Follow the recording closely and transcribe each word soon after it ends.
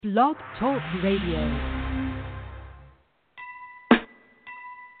Blog Talk Radio.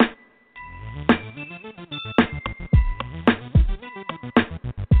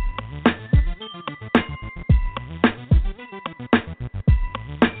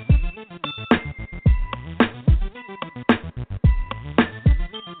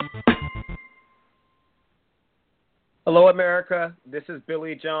 Hello, America. This is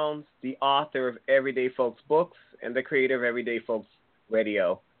Billy Jones, the author of Everyday Folks Books and the creator of Everyday Folks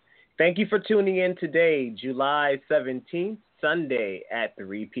Radio. Thank you for tuning in today, July 17th, Sunday at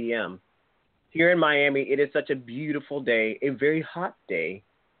 3 p.m. Here in Miami, it is such a beautiful day, a very hot day,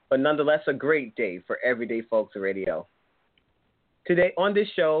 but nonetheless a great day for Everyday Folks Radio. Today on this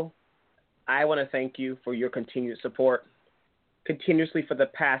show, I want to thank you for your continued support. Continuously for the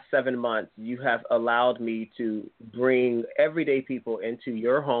past 7 months, you have allowed me to bring everyday people into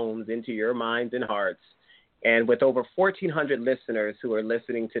your homes, into your minds and hearts. And with over 1,400 listeners who are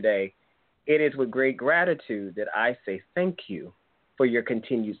listening today, it is with great gratitude that I say thank you for your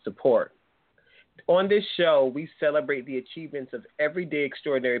continued support. On this show, we celebrate the achievements of everyday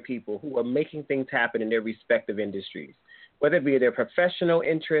extraordinary people who are making things happen in their respective industries, whether it be their professional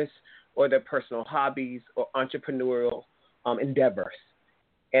interests or their personal hobbies or entrepreneurial endeavors.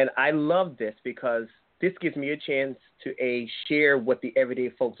 And I love this because this gives me a chance to share what the Everyday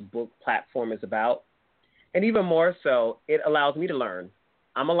Folks book platform is about. And even more so, it allows me to learn.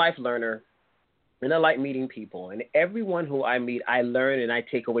 I'm a life learner, and I like meeting people. And everyone who I meet, I learn and I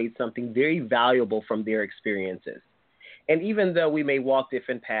take away something very valuable from their experiences. And even though we may walk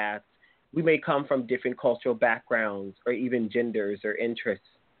different paths, we may come from different cultural backgrounds or even genders or interests,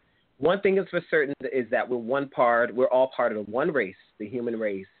 one thing is for certain is that we're all part of one race, the human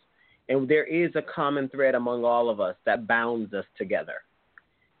race. And there is a common thread among all of us that bounds us together.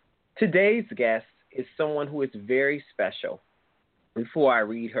 Today's guest is someone who is very special. Before I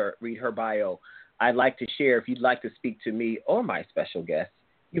read her bio, I'd like to share, if you'd like to speak to me or my special guest,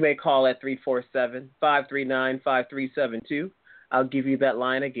 you may call at 347-539-5372. I'll give you that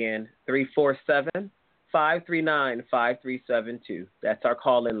line again, 347-539-5372. That's our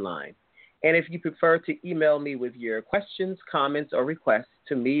call-in line. And if you prefer to email me with your questions, comments, or requests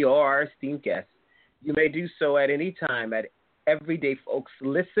to me or our esteemed guests, you may do so at any time at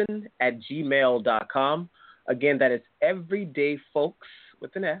everydayfolkslisten@gmail.com. Again, that is everydayfolks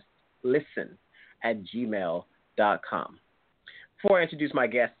with an S, listen@gmail.com. Before I introduce my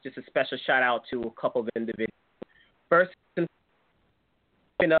guest, just a special shout out to a couple of individuals. First,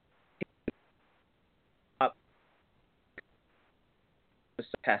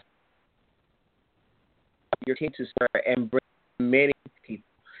 your team to start and bring many people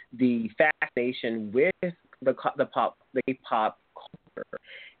the fascination with the K-pop culture,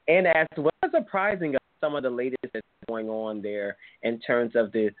 and as well as surprising of some of the latest that's going on there in terms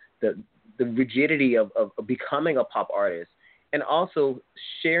of the rigidity of becoming a pop artist, and also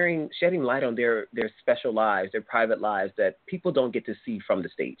shedding light on their special lives, their private lives that people don't get to see from the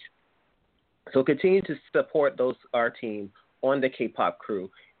stage. So continue to support our team on the K-pop crew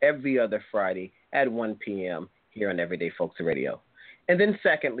every other Friday at 1 p.m. here on Everyday Folks Radio. And then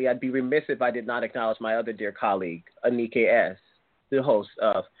secondly, I'd be remiss if I did not acknowledge my other dear colleague, Anike S., the host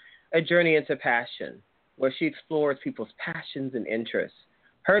of A Journey into Passion, where she explores people's passions and interests.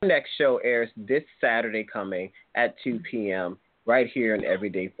 Her next show airs this Saturday coming at 2 p.m. right here on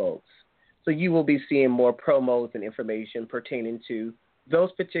Everyday Folks. So you will be seeing more promos and information pertaining to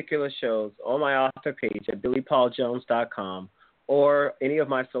those particular shows on my author page at billypauljones.com, or any of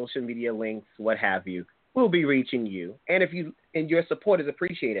my social media links, what have you, will be reaching you. And your support is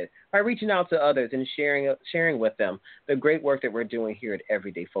appreciated by reaching out to others and sharing with them the great work that we're doing here at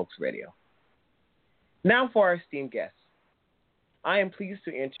Everyday Folks Radio. Now for our esteemed guests. I am pleased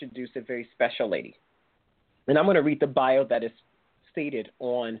to introduce a very special lady. And I'm going to read the bio that is stated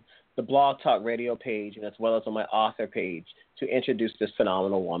on the Blog Talk Radio page and as well as on my author page to introduce this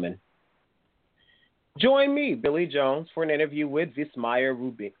phenomenal woman. Join me, Billy Jones, for an interview with Vismaya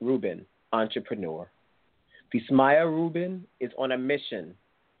Rubin, entrepreneur. Vismaya Rubin is on a mission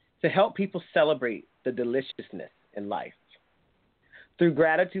to help people celebrate the deliciousness in life. Through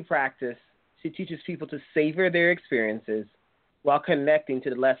gratitude practice, she teaches people to savor their experiences while connecting to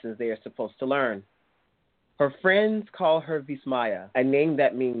the lessons they are supposed to learn. Her friends call her Vismaya, a name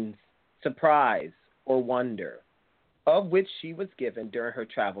that means surprise or wonder, of which she was given during her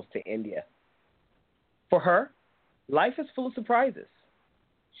travels to India. For her, life is full of surprises.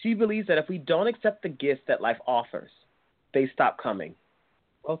 She believes that if we don't accept the gifts that life offers, they stop coming.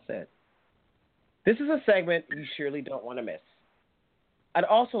 Well said. This is a segment you surely don't want to miss. I'd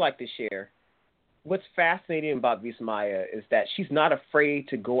also like to share what's fascinating about Vismaya is that she's not afraid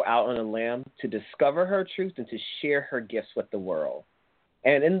to go out on a limb to discover her truth and to share her gifts with the world.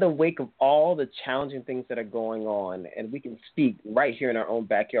 And in the wake of all the challenging things that are going on, and we can speak right here in our own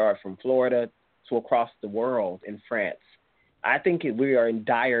backyard from Florida to across the world in France, I think we are in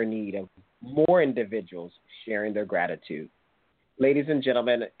dire need of more individuals sharing their gratitude. Ladies and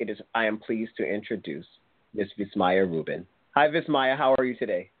gentlemen, I am pleased to introduce Miss Vismaya Rubin. Hi, Vismaya. How are you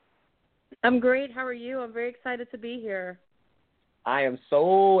today? I'm great. How are you? I'm very excited to be here. I am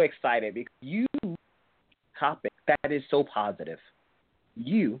so excited because you topic that is so positive.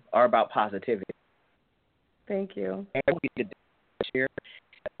 You are about positivity. Thank you. And we did share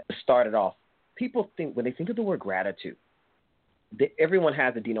to start it off. People think when they think of the word gratitude, everyone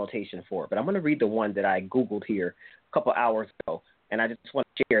has a denotation for it. But I'm going to read the one that I Googled here a couple hours ago, and I just want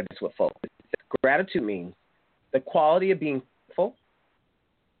to share this with folks. Gratitude means the quality of being thankful,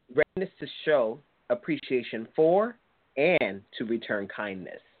 readiness to show appreciation for, and to return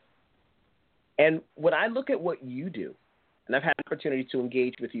kindness. And when I look at what you do, and I've had an opportunity to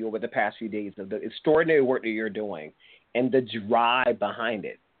engage with you over the past few days of the extraordinary work that you're doing and the drive behind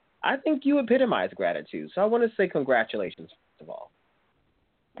it, I think you epitomize gratitude. So I want to say congratulations, first of all.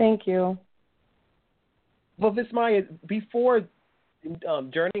 Thank you. Well, Vismaya, before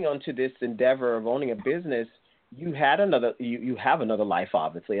journeying onto this endeavor of owning a business, you have another life,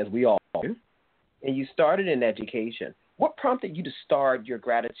 obviously, as we all do, and you started in education. What prompted you to start your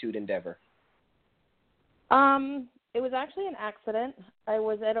gratitude endeavor? It was actually an accident. I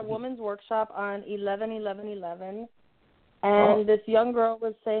was at a women's workshop on 11/11/11, and this young girl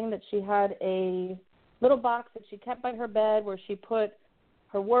was saying that she had a little box that she kept by her bed where she put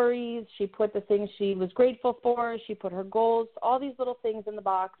her worries, she put the things she was grateful for, she put her goals, all these little things in the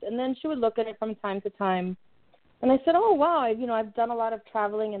box, and then she would look at it from time to time. And I said, oh, wow, I've done a lot of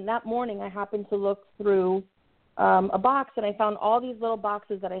traveling, and that morning I happened to look through a box, and I found all these little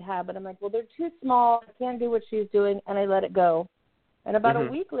boxes that I had, but I'm like, well, they're too small, I can't do what she's doing, and I let it go. And about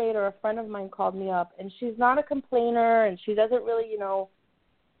a week later, a friend of mine called me up, and she's not a complainer, and she doesn't really,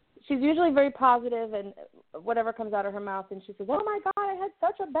 she's usually very positive and whatever comes out of her mouth, and she says, oh, my God, I had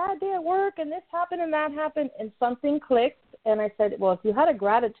such a bad day at work, and this happened and that happened, and something clicked, and I said, well, if you had a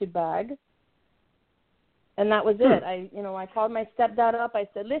gratitude bag, and that was it. I called my stepdad up. I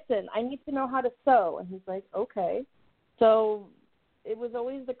said, listen, I need to know how to sew. And he's like, okay. So it was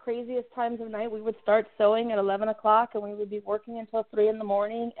always the craziest times of night. We would start sewing at 11 o'clock, and we would be working until 3 in the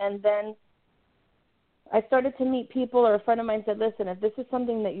morning. And then I started to meet people, or a friend of mine said, listen, if this is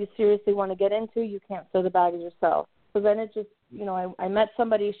something that you seriously want to get into, you can't sew the bags yourself. So then it just, I met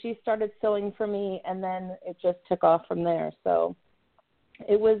somebody. She started sewing for me, and then it just took off from there. So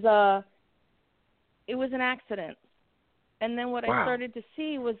it was an accident. And then what I started to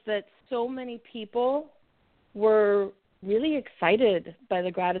see was that so many people were really excited by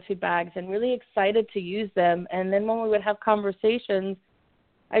the gratitude bags and really excited to use them. And then when we would have conversations,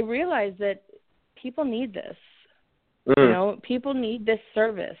 I realized that people need this. People need this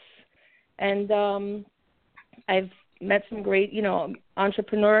service. And I've met some great,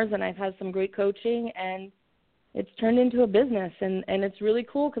 entrepreneurs, and I've had some great coaching, and it's turned into a business, and it's really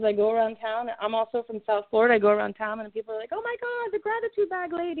cool because I go around town. I'm also from South Florida. I go around town, and people are like, oh, my God, the gratitude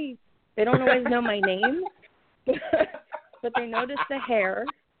bag lady. They don't always know my name, but they notice the hair.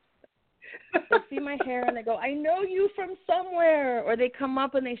 They see my hair, and they go, I know you from somewhere. Or they come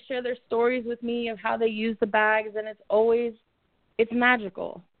up, and they share their stories with me of how they use the bags, and it's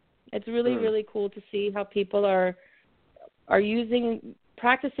magical. It's really, really cool to see how people are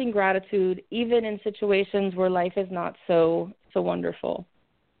practicing gratitude, even in situations where life is not so wonderful.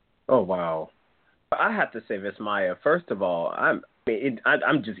 Oh, wow. I have to say, Vismaya, first of all, I'm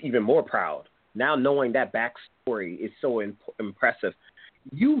just even more proud. Now knowing that backstory is so impressive.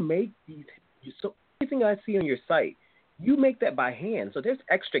 You make so everything I see on your site, you make that by hand. So there's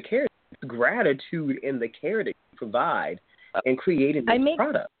extra care, gratitude in the care that you provide in creating this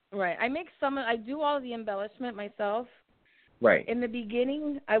product. Right. I do all of the embellishment myself. Right. In the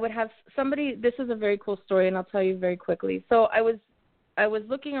beginning, I would have somebody. This is a very cool story, and I'll tell you very quickly. So I was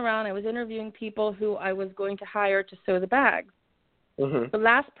looking around. I was interviewing people who I was going to hire to sew the bags. The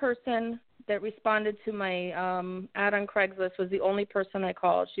last person that responded to my ad on Craigslist was the only person I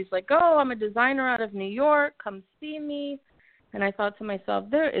called. She's like, oh, I'm a designer out of New York. Come see me. And I thought to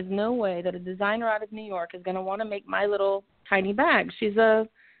myself, there is no way that a designer out of New York is going to want to make my little tiny bag. She's a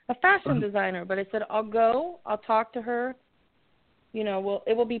fashion designer. But I said, I'll go. I'll talk to her.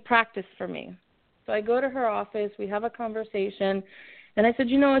 It will be practice for me. So I go to her office, we have a conversation, and I said,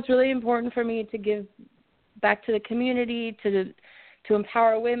 it's really important for me to give back to the community, to to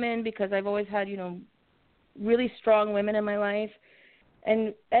empower women because I've always had, really strong women in my life.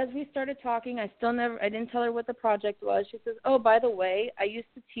 And as we started talking, I didn't tell her what the project was. She says, oh, by the way, I used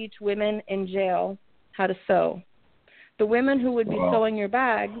to teach women in jail how to sew. The women who would be sewing your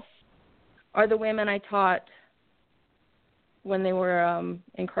bags are the women I taught when they were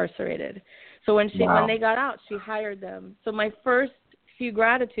incarcerated. So when they got out, she hired them. So my first few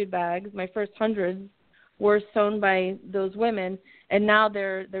gratitude bags, my first hundreds, were sewn by those women, and now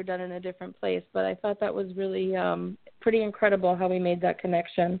they're done in a different place. But I thought that was really pretty incredible how we made that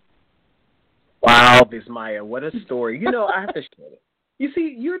connection. Wow, Vismaya, what a story. I have to share it. You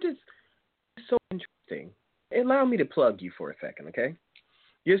see, you're just so interesting. Allow me to plug you for a second, okay?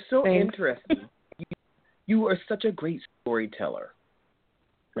 You're so interesting. You are such a great storyteller.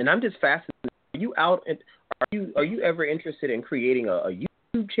 And I'm just fascinated. Are you ever interested in creating a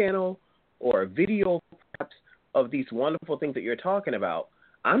YouTube channel or a video perhaps of these wonderful things that you're talking about?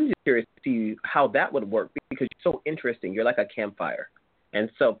 I'm just curious to see how that would work because you're so interesting. You're like a campfire. And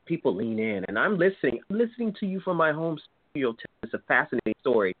so people lean in. And I'm listening to you from my home studio. It's a fascinating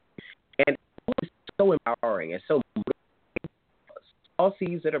story. And it's so empowering and so motivating. All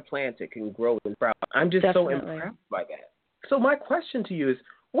seeds that are planted can grow and sprout. I'm just so impressed by that. So my question to you is,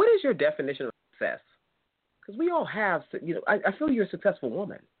 what is your definition of success? Because we all have, I feel you're a successful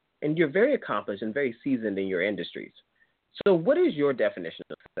woman. And you're very accomplished and very seasoned in your industries. So what is your definition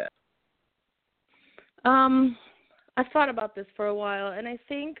of success? I've thought about this for a while, and I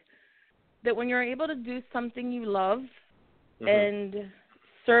think that when you're able to do something you love and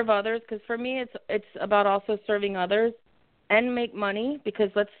serve others, because for me it's about also serving others and make money, because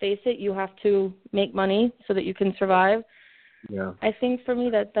let's face it, you have to make money so that you can survive. Yeah. I think for me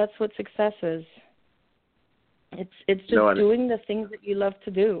that's what success is. It's just doing the things that you love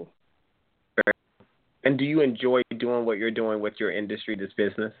to do. And do you enjoy doing what you're doing with your industry, this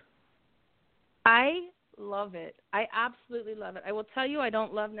business? I love it. I absolutely love it. I will tell you I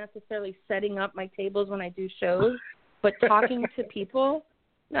don't love necessarily setting up my tables when I do shows, but talking to people,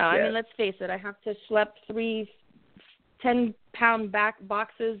 no, yes. I mean, let's face it, I have to schlep 3 10-pound back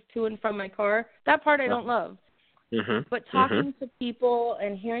boxes to and from my car. That part I don't love. But talking to people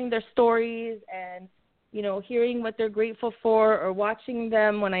and hearing their stories and hearing what they're grateful for, or watching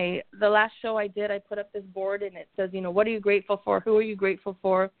them. The last show I did, I put up this board and it says, what are you grateful for? Who are you grateful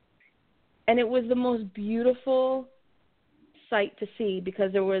for? And it was the most beautiful sight to see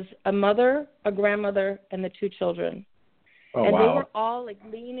because there was a mother, a grandmother, and the 2 children. Oh, and wow. They were all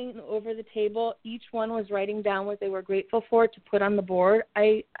leaning over the table. Each one was writing down what they were grateful for to put on the board.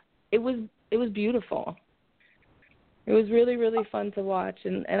 It was beautiful. It was really, really fun to watch,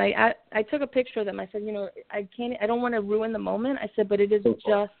 and I took a picture of them. I said, I don't want to ruin the moment. I said, but it is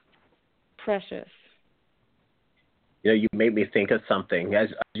just precious. You made me think of something. As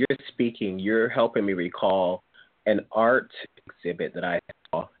you're speaking, you're helping me recall an art exhibit that I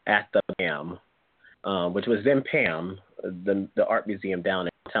saw at the PAM, which was in PAM, the art museum down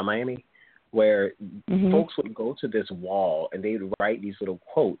in downtown Miami, where folks would go to this wall and they would write these little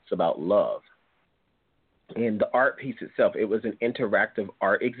quotes about love. And the art piece itself, it was an interactive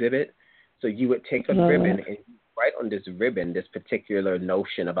art exhibit. So you would take a ribbon and write on this ribbon this particular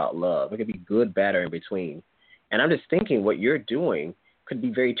notion about love. It could be good, bad, or in between. And I'm just thinking what you're doing could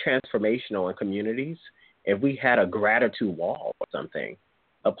be very transformational in communities if we had a gratitude wall or something,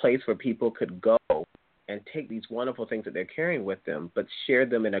 a place where people could go and take these wonderful things that they're carrying with them, but share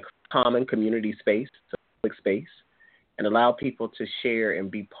them in a common community space, a public space, and allow people to share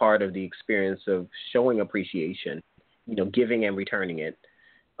and be part of the experience of showing appreciation, giving and returning it.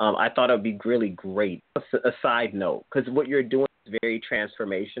 I thought it would be really great. A side note, because what you're doing is very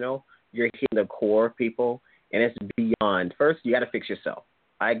transformational. You're hitting the core of people, and it's beyond. First, you got to fix yourself.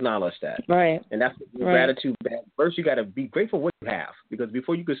 I acknowledge that. Right. And that's gratitude. First, you got to be grateful for what you have, because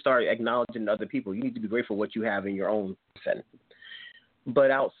before you can start acknowledging other people, you need to be grateful for what you have in your own setting.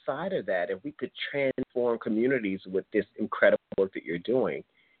 But outside of that, if we could transform communities with this incredible work that you're doing,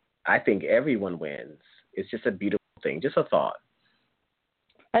 I think everyone wins. It's just a beautiful thing. Just a thought.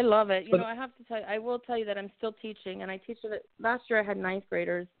 I love it. I will tell you that I'm still teaching, and I teach it. Last year I had 9th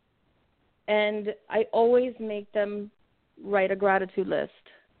graders, and I always make them write a gratitude list.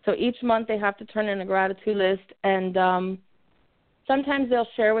 So each month they have to turn in a gratitude list, and sometimes they'll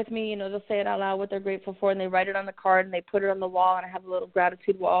share with me, they'll say it out loud what they're grateful for, and they write it on the card, and they put it on the wall, and I have a little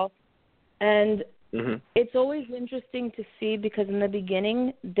gratitude wall. And it's always interesting to see, because in the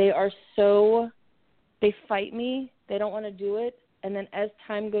beginning, they fight me. They don't want to do it. And then as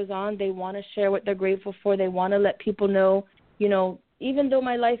time goes on, they want to share what they're grateful for. They want to let people know, even though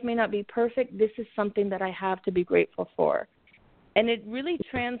my life may not be perfect, this is something that I have to be grateful for. And it really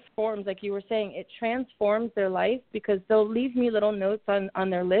transforms, like you were saying, it transforms their life because they'll leave me little notes on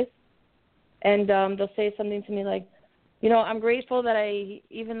their list. And they'll say something to me like, I'm grateful that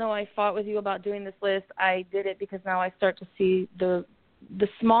even though I fought with you about doing this list, I did it because now I start to see the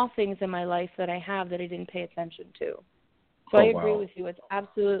small things in my life that I have that I didn't pay attention to. So I agree with you. It's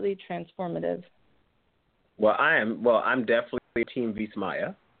absolutely transformative. Well, I'm definitely Team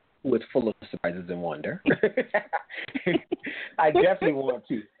Vismaya, who is full of surprises and wonder. I definitely want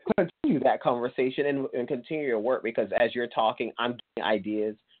to continue that conversation and continue your work because as you're talking, I'm getting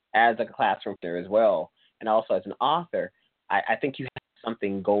ideas as a classroom teacher as well, and also as an author. I think you have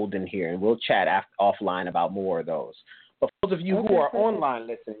something golden here, and we'll chat offline about more of those. But for those of you who are online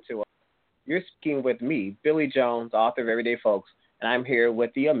listening to us, you're speaking with me, Billy Jones, author of Everyday Folks, and I'm here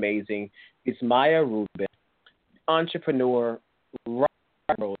with the amazing Vismaya Rubin, entrepreneur,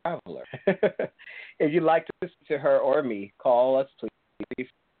 traveler. If you'd like to listen to her or me, call us please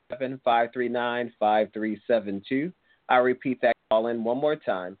 347-539-5372. I'll repeat that call in one more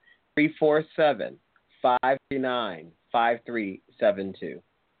time, 347-539-5372.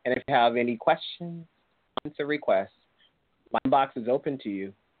 And if you have any questions, comments, or requests, my inbox is open to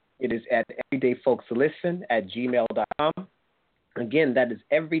you. It is at everydayfolkslisten@gmail.com. Again, that is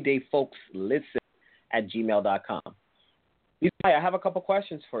everydayfolkslisten@gmail.com. I have a couple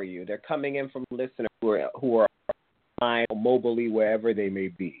questions for you. They're coming in from listeners who are online, mobily, wherever they may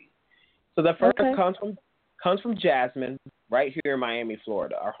be. So the first comes from Jasmine, right here in Miami,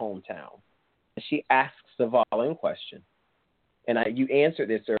 Florida, our hometown. She asks the following question, and you answered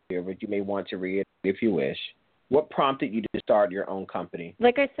this earlier, but you may want to read it if you wish. What prompted you to start your own company?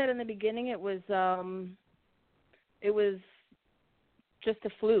 Like I said in the beginning, it was just a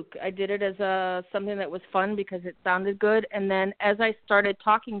fluke. I did it as something that was fun because it sounded good, and then as I started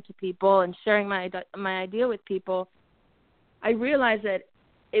talking to people and sharing my idea with people, I realized that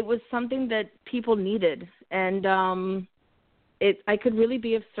it was something that people needed, and I could really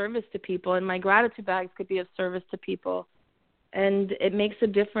be of service to people, and my gratitude bags could be of service to people, and it makes a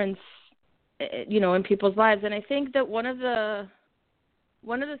difference, in people's lives. And I think that one of the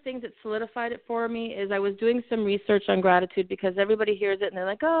things that solidified it for me is I was doing some research on gratitude because everybody hears it and they're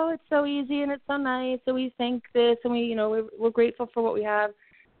like, oh, it's so easy and it's so nice, and we thank this, and we're grateful for what we have.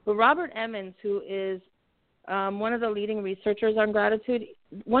 But Robert Emmons, who is one of the leading researchers on gratitude,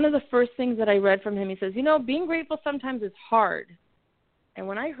 one of the first things that I read from him, he says, being grateful sometimes is hard. And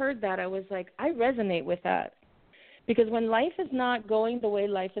when I heard that, I was like, I resonate with that. Because when life is not going the way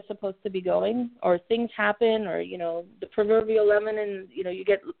life is supposed to be going, or things happen, or, the proverbial lemon and, you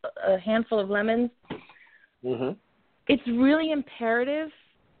get a handful of lemons, It's really imperative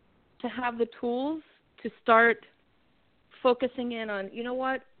to have the tools to start focusing in on,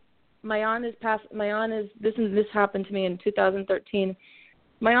 what, this happened to me in 2013.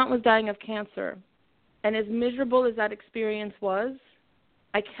 My aunt was dying of cancer. And as miserable as that experience was,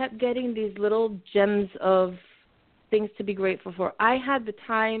 I kept getting these little gems of things to be grateful for. I had the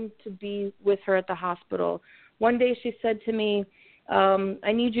time to be with her at the hospital. One day she said to me,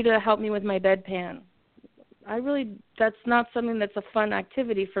 I need you to help me with my bedpan. That's not something that's a fun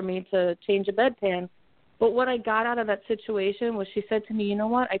activity for me to change a bedpan. But what I got out of that situation was she said to me, you know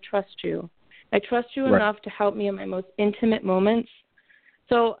what, I trust you. I trust you enough to help me in my most intimate moments.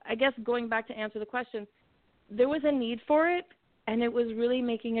 So I guess going back to answer the question, there was a need for it, and it was really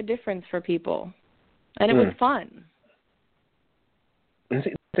making a difference for people. And it was fun. That's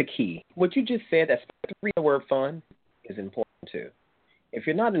the key. What you just said, especially the word fun, is important too. If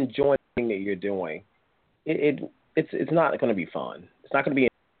you're not enjoying the thing that you're doing, it's not going to be fun. It's not going to be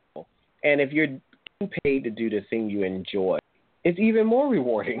enjoyable. And if you're getting paid to do the thing you enjoy, it's even more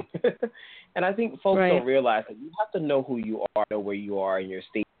rewarding. And I think folks don't realize that you have to know who you are, know where you are in your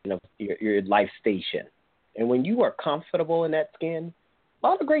station of your life station. And when you are comfortable in that skin, a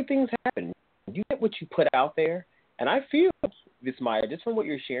lot of great things happen. You get what you put out there. And I feel, Vismaya, just from what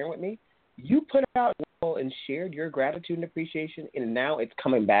you're sharing with me, you put it out well and shared your gratitude and appreciation, and now it's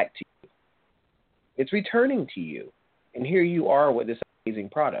coming back to you. It's returning to you. And here you are with this amazing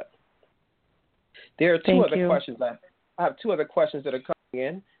product. There are two other questions. I have two other questions that are coming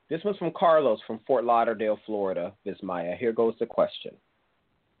in. This one's from Carlos from Fort Lauderdale, Florida, Vismaya. Here goes the question.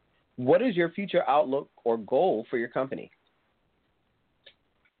 What is your future outlook or goal for your company?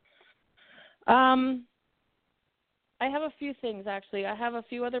 I have a few things, actually. I have a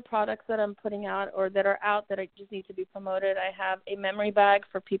few other products that I'm putting out or that are out that I just need to be promoted. I have a memory bag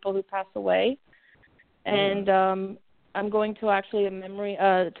for people who pass away. And I'm going to actually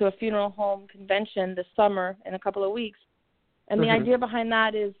to a funeral home convention this summer in a couple of weeks. And the idea behind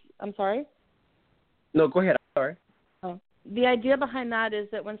that is, I'm sorry? No, go ahead. I'm sorry. Oh. the idea behind that is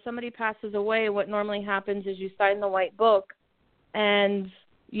that when somebody passes away, what normally happens is you sign the white book, and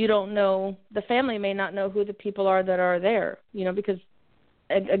you don't know, the family may not know who the people are that are there, because,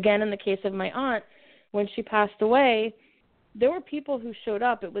 again, in the case of my aunt, when she passed away, there were people who showed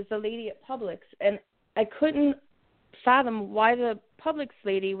up. It was the lady at Publix, and I couldn't fathom why the Publix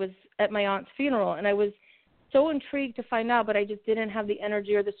lady was at my aunt's funeral, and I was so intrigued to find out, but I just didn't have the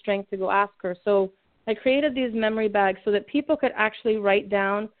energy or the strength to go ask her. So I created these memory bags so that people could actually write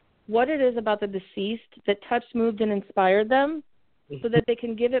down what it is about the deceased that touched, moved, and inspired them, so that they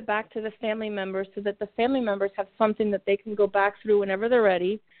can give it back to the family members, so that the family members have something that they can go back through whenever they're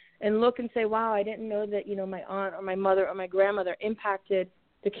ready and look and say, wow, I didn't know that, my aunt or my mother or my grandmother impacted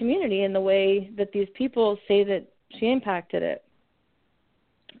the community in the way that these people say that she impacted it.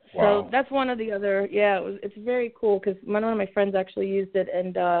 Wow. So that's one of the other, it's very cool because one of my friends actually used it,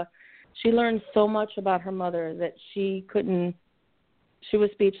 and she learned so much about her mother that she was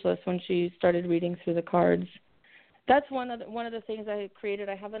speechless when she started reading through the cards. That's one of the things I created.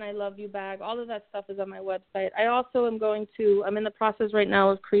 I have an I Love You bag. All of that stuff is on my website. I also I'm in the process right now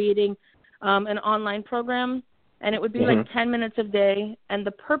of creating an online program, and it would be like 10 minutes a day, and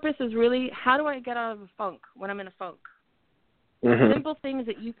the purpose is really, how do I get out of a funk when I'm in a funk? Simple things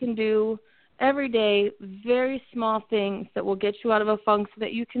that you can do every day, very small things that will get you out of a funk so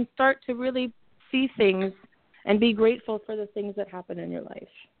that you can start to really see things and be grateful for the things that happen in your life.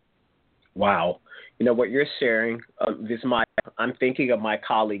 Wow. What you're sharing, Vismaya, I'm thinking of my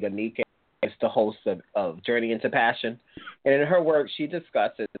colleague, Anika, is the host of Journey into Passion. And in her work, she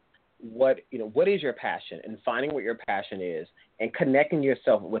discusses what is your passion, and finding what your passion is and connecting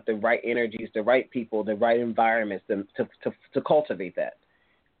yourself with the right energies, the right people, the right environments to cultivate that.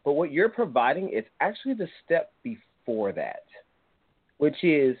 But what you're providing is actually the step before that, which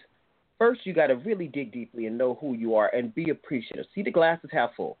is first you got to really dig deeply and know who you are and be appreciative. See the glass is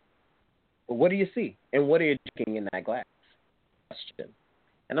half full. But what do you see? And what are you drinking in that glass? Question.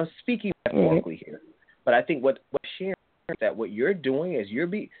 And I'm speaking metaphorically here, but I think what sharing is that what you're doing is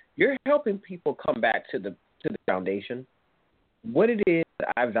you're helping people come back to the foundation. What it is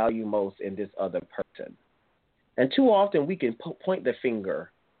that I value most in this other person. And too often we can point the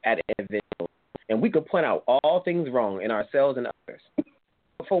finger at individuals, and we can point out all things wrong in ourselves and others.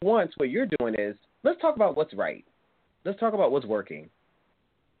 But for once, what you're doing is, let's talk about what's right. Let's talk about what's working.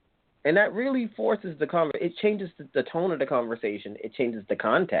 And that really forces it changes the tone of the conversation. It changes the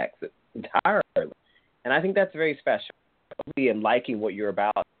context entirely. And I think that's very special. I am liking what you're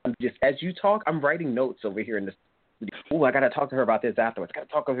about. As you talk, I'm writing notes over here in the studio. Oh, I got to talk to her about this afterwards. I got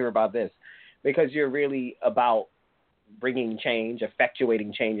to talk to her about this. Because you're really about bringing change,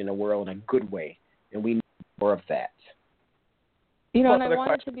 effectuating change in the world in a good way. And we need more of that. And I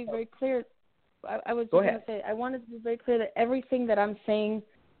wanted to be very clear. I was going to say, I wanted to be very clear that everything that I'm saying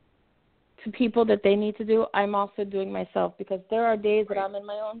to people that they need to do, I'm also doing myself, because there are days that I'm in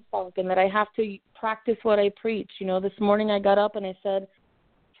my own funk and that I have to practice what I preach. This morning I got up and I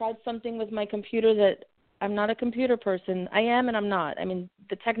tried something with my computer that I'm not a computer person. I am and I'm not. I mean,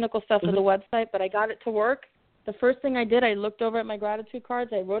 the technical stuff of the website, but I got it to work. The first thing I did, I looked over at my gratitude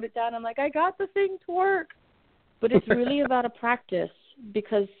cards. I wrote it down. I'm like, I got the thing to work. But it's really about a practice,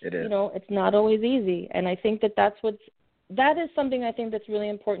 because, it's not always easy. And I think that is something I think that's really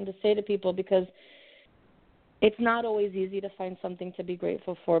important to say to people, because it's not always easy to find something to be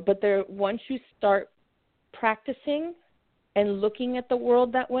grateful for. But once you start practicing and looking at the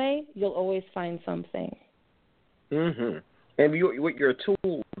world that way, you'll always find something. And what your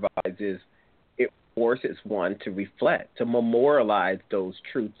tool provides is it forces one to reflect, to memorialize those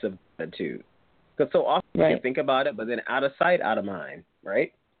truths of gratitude. Because so often you think about it, but then out of sight, out of mind,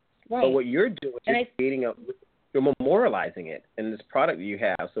 right? But what you're doing is you're memorializing it in this product that you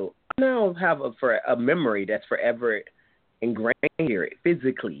have. So I now have a memory that's forever ingrained here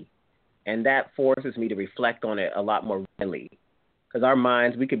physically, and that forces me to reflect on it a lot more readily. Because our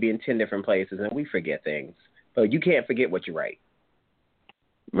minds, we could be in 10 different places and we forget things. But you can't forget what you write.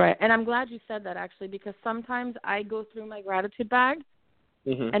 Right. And I'm glad you said that, actually, because sometimes I go through my gratitude bag,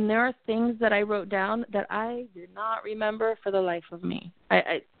 and there are things that I wrote down that I did not remember for the life of me.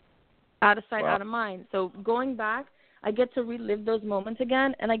 I out of sight, out of mind. So going back, I get to relive those moments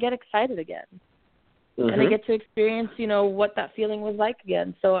again, and I get excited again. And I get to experience, what that feeling was like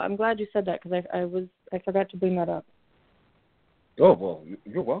again. So I'm glad you said that, because I forgot to bring that up. Oh, well,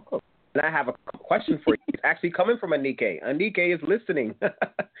 you're welcome. And I have a question for you. It's actually coming from Anike. Anike is listening.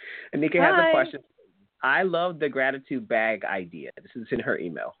 Anike has a question. I love the gratitude bag idea. This is in her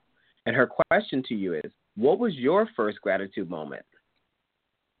email. And her question to you is, what was your first gratitude moment?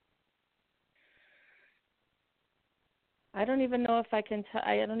 I don't even know if I can.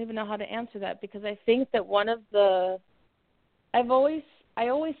 I don't even know how to answer that, because I think that I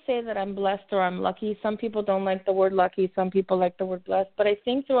always say that I'm blessed or I'm lucky. Some people don't like the word lucky. Some people like the word blessed. But I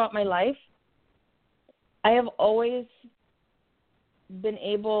think throughout my life, I have always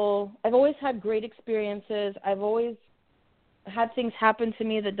I've always had great experiences. I've always had things happen to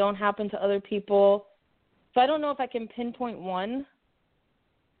me that don't happen to other people. So I don't know if I can pinpoint one,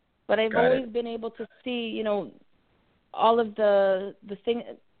 but I've always been able to see, all of the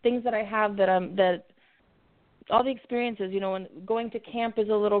things that I have that all the experiences, when going to camp as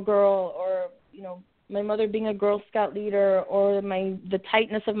a little girl, or my mother being a Girl Scout leader, or the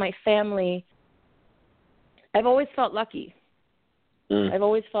tightness of my family. I've always felt lucky. I've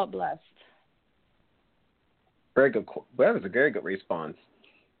always felt blessed. Very good. That was a very good response.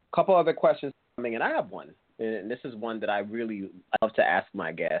 A couple other questions coming, and I have one, and this is one that I really love to ask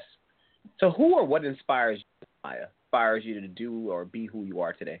my guests. So, who or what inspires you, Maya? Inspires you to do or be who you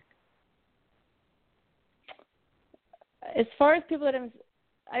are today? As far as people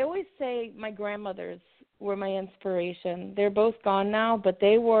I always say my grandmothers were my inspiration. They're both gone now, but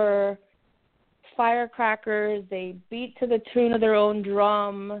they were firecrackers. They beat to the tune of their own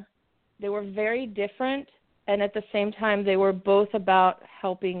drum. They were very different, and at the same time, they were both about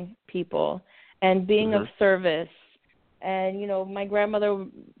helping people and being of service. And, my grandmother,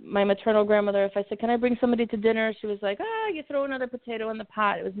 my maternal grandmother, if I said, "Can I bring somebody to dinner?" she was like, "You throw another potato in the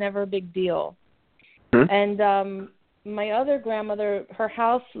pot." It was never a big deal. And my other grandmother, her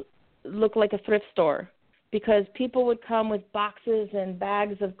house looked like a thrift store, because people would come with boxes and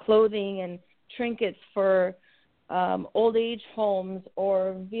bags of clothing and trinkets for old age homes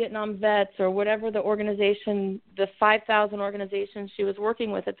or Vietnam vets or whatever the organization, the 5,000 organizations she was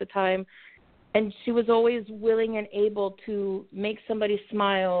working with at the time. And she was always willing and able to make somebody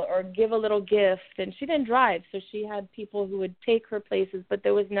smile or give a little gift. And she didn't drive, so she had people who would take her places, but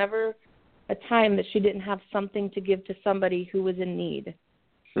there was never a time that she didn't have something to give to somebody who was in need.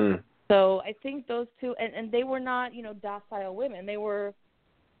 So I think those two, and they were not, docile women.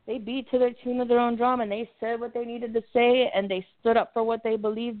 They beat to their tune of their own drum, and they said what they needed to say, and they stood up for what they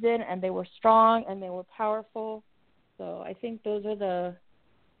believed in, and they were strong, and they were powerful. So I think those are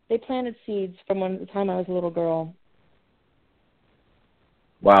they planted seeds from the time I was a little girl.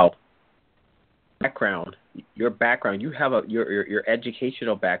 Wow. Your background, you have your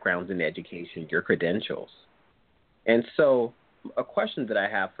educational background's in education, your credentials. And so a question that I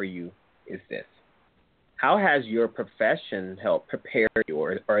have for you is this. How has your profession helped prepare you,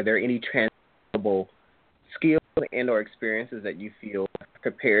 or are there any transferable skills and or experiences that you feel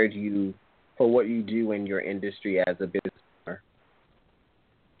prepared you for what you do in your industry as a business owner?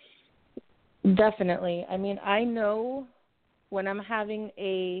 Definitely. I mean, I know when I'm having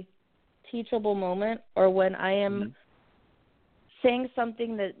a teachable moment, or when I am saying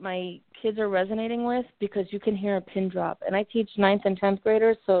something that my kids are resonating with, because you can hear a pin drop. And I teach 9th and 10th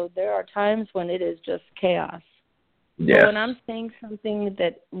graders, so there are times when it is just chaos. Yes. But when I'm saying something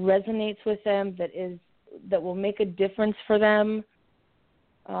that resonates with them, that will make a difference for them,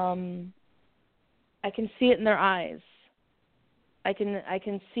 I can see it in their eyes. I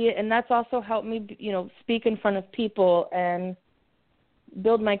can see it, and that's also helped me, speak in front of people and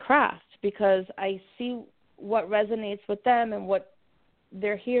build my craft, because I see what resonates with them and what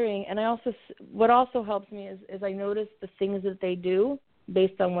they're hearing. And what also helps me is I notice the things that they do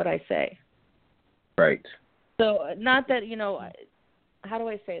based on what I say. Right. So not that, how do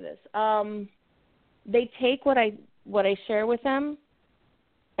I say this? They take what I share with them,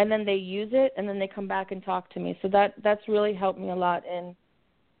 and then they use it, and then they come back and talk to me. So that's really helped me a lot in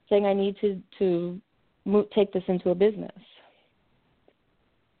saying I need to take this into a business.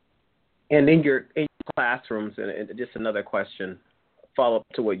 And in your classrooms, and just another question, follow up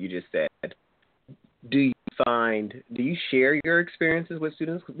to what you just said, do you share your experiences with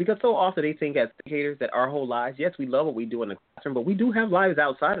students? Because so often they think as educators that our whole lives, yes, we love what we do in the classroom, but we do have lives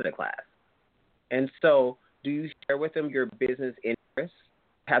outside of the class. And so do you share with them your business interests,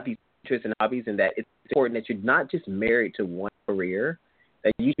 have these interests and hobbies, and that it's important that you're not just married to one career,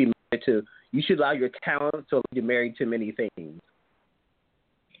 that you should allow your talent to be married to many things?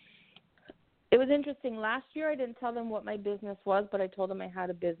 It was interesting. Last year I didn't tell them what my business was, but I told them I had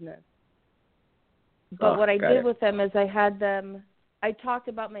a business. But what I did with them is I talked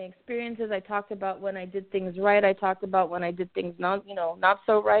about my experiences. I talked about when I did things right. I talked about when I did things not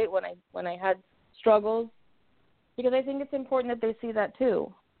so right, when I had struggles. Because I think it's important that they see that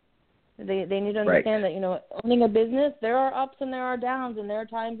too. They need to understand that, owning a business, there are ups and there are downs, and there are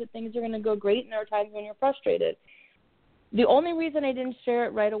times that things are going to go great, and there are times when you're frustrated. The only reason I didn't share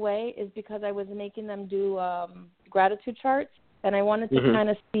it right away is because I was making them do gratitude charts, and I wanted to kind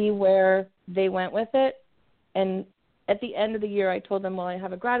of see where they went with it. And at the end of the year, I told them, well, I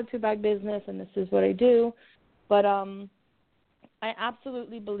have a gratitude bag business, and this is what I do. But I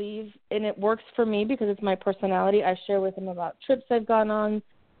absolutely believe, and it works for me because it's my personality. I share with them about trips I've gone on.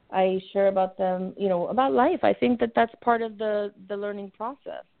 I share about them, about life. I think that that's part of the learning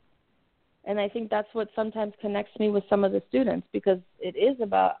process. And I think that's what sometimes connects me with some of the students, because it is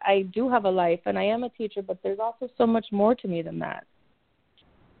about, I do have a life and I am a teacher, but there's also so much more to me than that.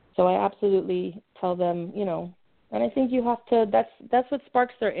 So I absolutely tell them, and I think you have to, that's what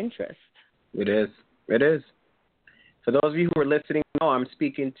sparks their interest. It is. It is. For those of you who are listening, I'm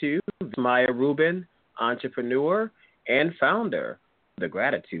speaking to Vismaya Rubin, entrepreneur and founder of the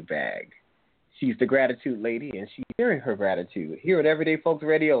Gratitude Bag. She's the gratitude lady, and she's sharing her gratitude here at Everyday Folks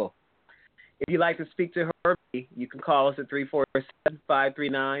Radio. If you'd like to speak to her, you can call us at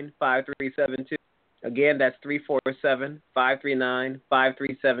 347-539-5372. Again, that's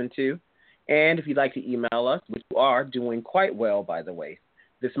 347-539-5372. And if you'd like to email us, which you are doing quite well, by the way,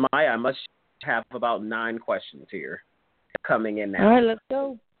 Vismaya, I must have about 9 questions here coming in now. All right, let's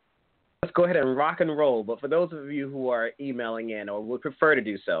go. Let's go ahead and rock and roll. But for those of you who are emailing in or would prefer to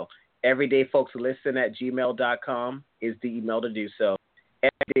do so, everydayfolkslisten@gmail.com is the email to do so.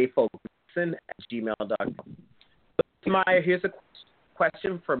 everydayfolkslisten@gmail.com. So, Maya, here's a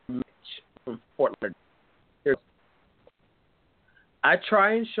question from Mitch from Fort Lauderdale. I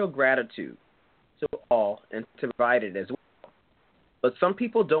try and show gratitude to all and to provide it as well. But some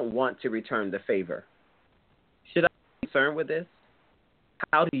people don't want to return the favor. Should I be concerned with this?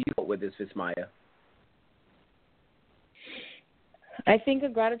 How do you deal with this, Vismaya? I think a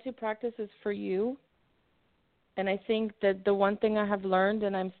gratitude practice is for you. And I think that the one thing I have learned,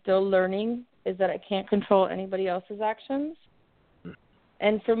 and I'm still learning, is that I can't control anybody else's actions.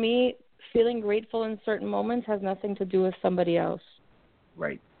 And for me, feeling grateful in certain moments has nothing to do with somebody else.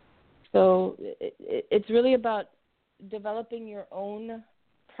 Right. So it's really about developing your own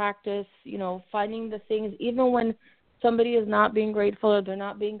practice, finding the things, even when somebody is not being grateful or they're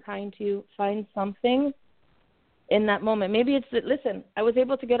not being kind to you, find something in that moment. Maybe it's that, listen, I was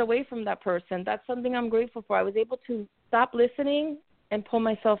able to get away from that person. That's something I'm grateful for. I was able to stop listening and pull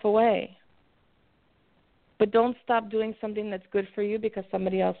myself away. But don't stop doing something that's good for you because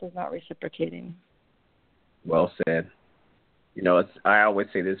somebody else is not reciprocating. Well said. I always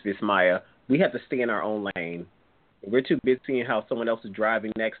say this, Vismaya, we have to stay in our own lane. If we're too busy seeing how someone else is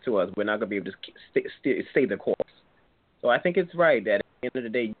driving next to us, we're not going to be able to stay the course. So I think it's right that at the end of the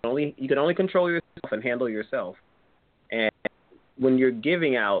day, you can only control yourself and handle yourself. And when you're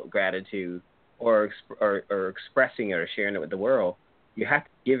giving out gratitude or expressing it or sharing it with the world, you have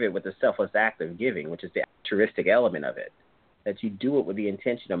to give it with the selfless act of giving, which is the altruistic element of it, that you do it with the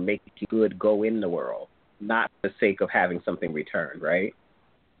intention of making good go in the world, not for the sake of having something returned, right?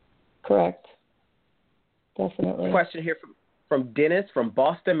 Correct. Definitely. Question here from Dennis from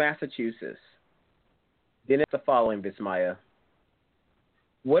Boston, Massachusetts. Dennis, the following, Vismaya.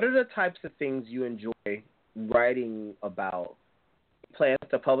 What are the types of things you enjoy writing about? Plans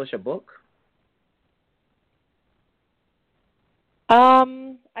to publish a book?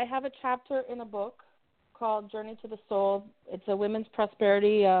 I have a chapter in a book called Journey to the Soul. It's a women's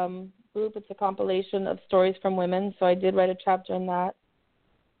prosperity group. It's a compilation of stories from women, so I did write a chapter in that.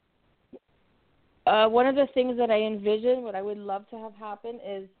 One of the things that I envision, what I would love to have happen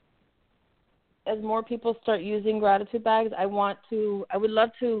is, as more people start using gratitude bags, I would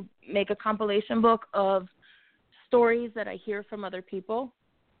love to make a compilation book of stories that I hear from other people.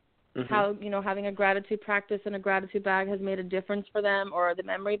 Mm-hmm. How, having a gratitude practice and a gratitude bag has made a difference for them, or the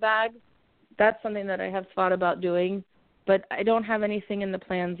memory bag. That's something that I have thought about doing, but I don't have anything in the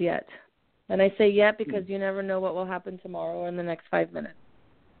plans yet. And I say yet because you never know what will happen tomorrow or in the next 5 minutes.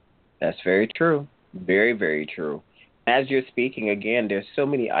 That's very true. Very, very true. As you're speaking, again, there's so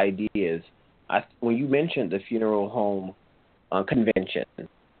many ideas. When you mentioned the funeral home convention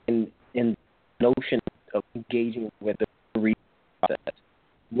and the notion of engaging with the grief process,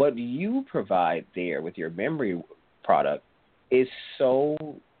 what you provide there with your memory product is so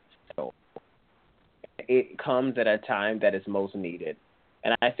it comes at a time that is most needed.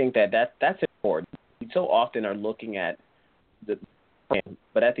 And I think that's important. We so often are looking at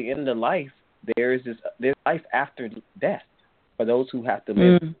but at the end of life, there's life after death for those who have to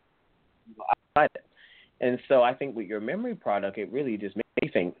live outside it. And so I think with your memory product, it really just makes me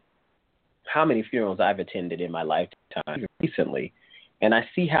think how many funerals I've attended in my lifetime recently. And I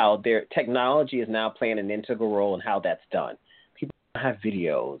see how their technology is now playing an integral role in how that's done. People have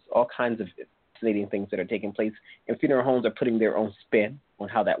videos, all kinds of fascinating things that are taking place, and funeral homes are putting their own spin on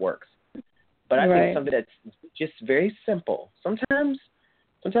how that works. But I think something that's just very simple. Sometimes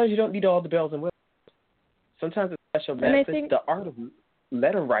you don't need all the bells and whistles. Sometimes a special message, the art of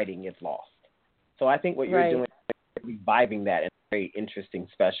letter writing is lost. So I think what you're doing is reviving that in a very interesting,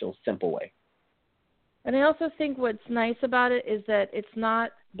 special, simple way. And I also think what's nice about it is that it's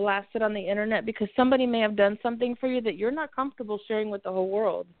not blasted on the internet, because somebody may have done something for you that you're not comfortable sharing with the whole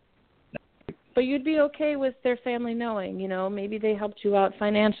world. But you'd be okay with their family knowing, maybe they helped you out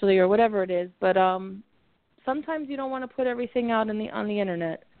financially or whatever it is. But sometimes you don't want to put everything out on the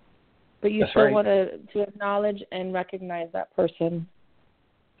internet. But you still want to acknowledge and recognize that person.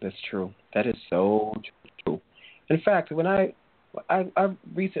 That's true. That is so true. In fact, when I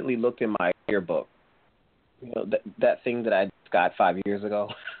recently looked in my yearbook, that thing that I got 5 years ago,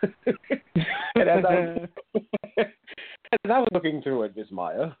 and as I was looking through it,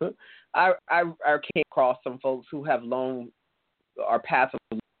 Vismaya, I came across some folks who have our paths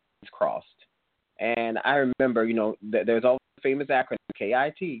of crossed. And I remember, there's always a famous acronym,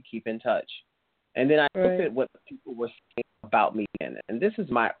 KIT, keep in touch. And then I looked at what people were saying about me, and this is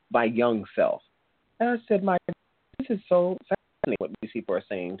my young self. And I said, this is so fascinating what these people are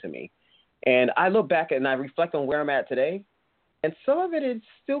saying to me. And I look back and I reflect on where I'm at today, and some of it is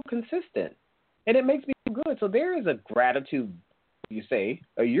still consistent. And it makes me feel good. So there is a gratitude, you say,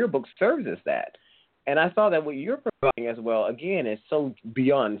 a yearbook serves as that. And I thought that what you're providing as well, again, is so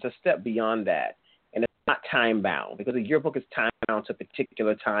beyond, it's a step beyond that. And it's not time-bound, because a yearbook is time-bound to a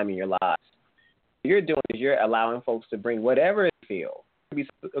particular time in your lives. What you're doing is you're allowing folks to bring whatever they feel, maybe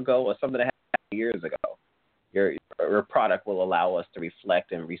ago or something that happened years ago. Your product will allow us to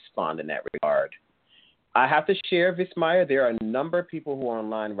reflect and respond in that regard. I have to share, Vismaya, there are a number of people who are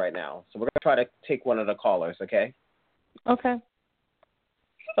online right now. So we're going to try to take one of the callers, okay? Okay.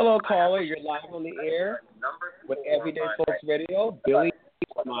 Hello, caller. You're live on the air with Everyday Folks Radio. Billy,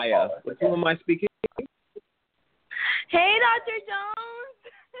 Vismaya. With whom am I speaking? Hey, Dr.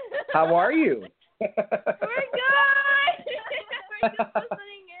 Jones. How are you? We're good. We're just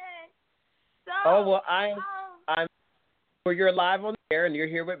listening in. So, well, you're live on the air, and you're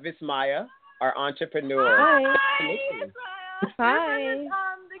here with Vismaya, our entrepreneur. Hi. Hi. We're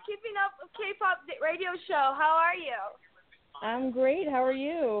from the Keeping Up with K-Pop radio show. How are you? I'm great. How are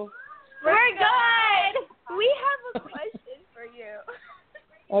you? We're good. We have a question for you.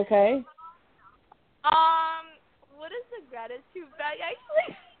 Okay. What is the gratitude bag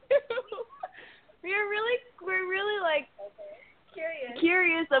actually? We're really like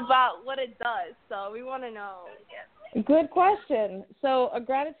curious about what it does, so we want to know. Good question. So a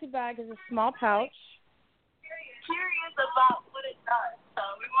gratitude bag is a small pouch. Curious about what it does, so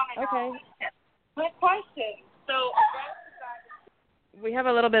we want to know. Okay. Good question. So we have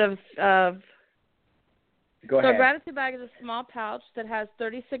a little bit of Go ahead. So a gratitude bag is a small pouch that has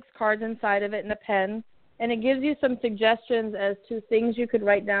 36 cards inside of it and a pen, and it gives you some suggestions as to things you could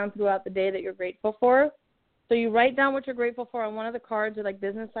write down throughout the day that you're grateful for. So you write down what you're grateful for on one of the cards, or like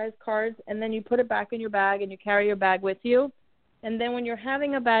business-sized cards, and then you put it back in your bag and you carry your bag with you. And then when you're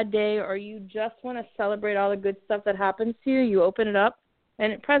having a bad day or you just want to celebrate all the good stuff that happens to you, you open it up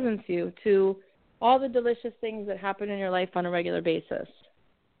and it presents you to all the delicious things that happen in your life on a regular basis.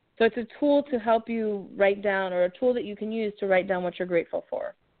 So it's a tool to help you write down, or a tool that you can use to write down what you're grateful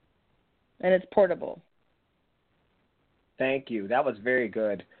for. And it's portable. Thank you. That was very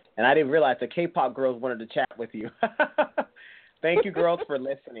good. And I didn't realize the K-pop girls wanted to chat with you. Thank you, girls, for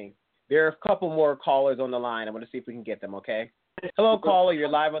listening. There are a couple more callers on the line. I'm going to see if we can get them, okay? Hello, caller. You're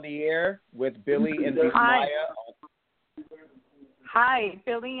live on the air with Billy and Vismaya. Hi,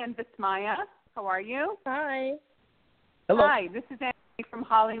 Billy and Vismaya. How are you? Hi. Hello. Hi, this is Annie from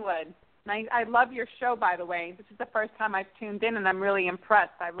Hollywood. And I love your show, by the way. This is the first time I've tuned in, and I'm really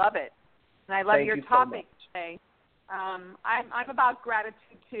impressed. I love it. And I love Thank your you topic so today. I'm about gratitude,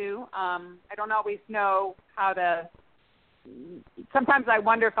 too. I don't always know how to – sometimes I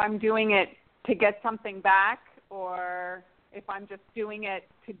wonder if I'm doing it to get something back, or if I'm just doing it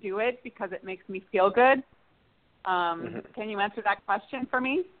to do it because it makes me feel good. Can you answer that question for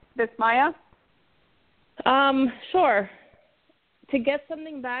me, Vismaya? Sure. To get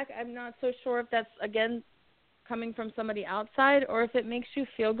something back, I'm not so sure if that's, again, coming from somebody outside, or if it makes you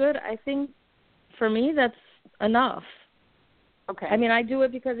feel good. I think, for me, that's enough. Okay. I mean, I do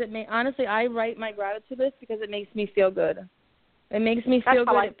it because honestly, I write my gratitude list because it makes me feel good. It makes me feel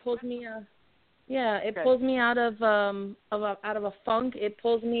good. It pulls me pulls me out of a funk. It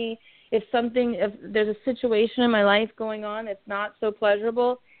pulls me, if there's a situation in my life going on, it's not so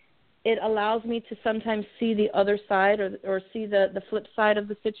pleasurable, it allows me to sometimes see the other side, or see the flip side of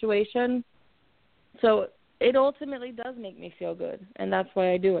the situation. So it ultimately does make me feel good, and that's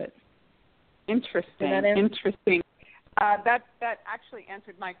why I do it. Interesting. Interesting. That actually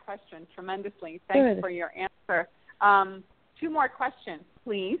answered my question tremendously. Thanks for your answer. 2 more questions,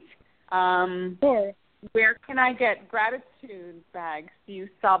 please. Sure. Where can I get gratitude bags? Do you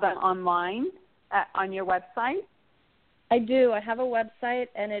sell them online on your website? I do. I have a website,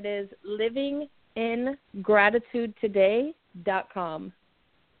 and it is livingingratitudetoday.com.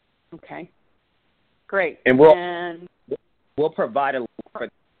 Okay. Great. And we'll provide a link for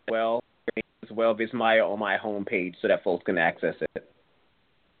that as well, Vismaya, on my homepage so that folks can access it.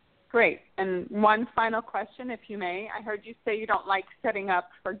 Great. And one final question, if you may. I heard you say you don't like setting up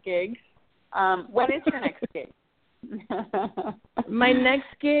for gigs. When is your next gig? My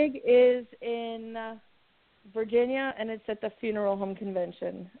next gig is in Virginia, and it's at the Funeral Home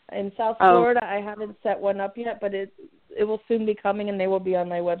Convention. In South Florida, I haven't set one up yet, but it will soon be coming, and they will be on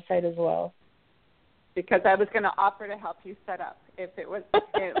my website as well. Because I was going to offer to help you set up if it was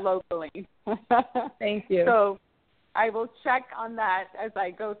locally. Thank you. So I will check on that as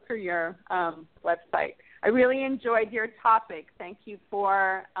I go through your website. I really enjoyed your topic. Thank you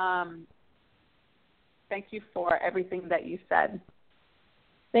for everything that you said.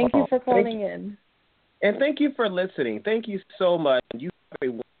 Thank you for calling in. And thank you for listening. Thank you so much. You have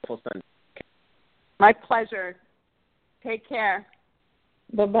a wonderful Sunday. My pleasure. Take care.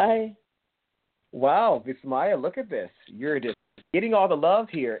 Bye-bye. Wow, Vismaya, look at this. You're just getting all the love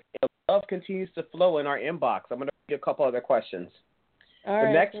here. The love continues to flow in our inbox. I'm going to read a couple other questions. All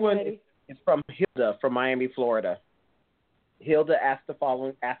the next one ready. is from Hilda from Miami, Florida. Hilda asks the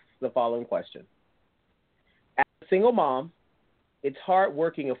following question. As a single mom, it's hard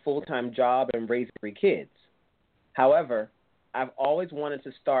working a full-time job and raising 3 kids. However, I've always wanted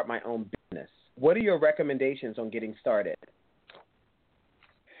to start my own business. What are your recommendations on getting started?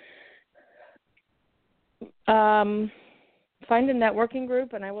 Find a networking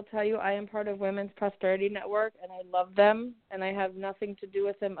group, and I will tell you I am part of Women's Prosperity Network, and I love them, and I have nothing to do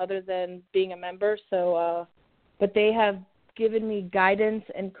with them other than being a member. So, but they have given me guidance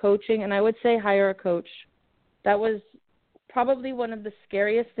and coaching, and I would say hire a coach. That was probably one of the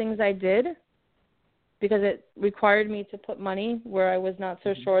scariest things I did because it required me to put money where I was not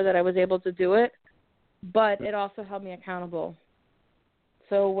so sure that I was able to do it, but it also held me accountable.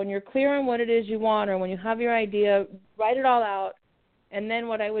 So when you're clear on what it is you want or when you have your idea, write it all out. And then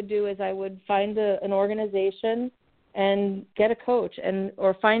what I would do is I would find an organization and get a coach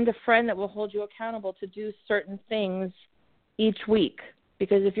or find a friend that will hold you accountable to do certain things each week.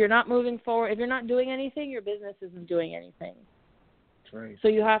 Because if you're not moving forward, if you're not doing anything, your business isn't doing anything. That's right. So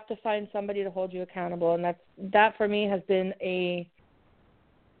you have to find somebody to hold you accountable. And that for me has been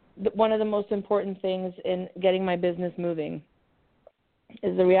one of the most important things in getting my business moving.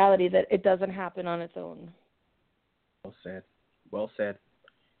 Is the reality that it doesn't happen on its own. Well said. Well said.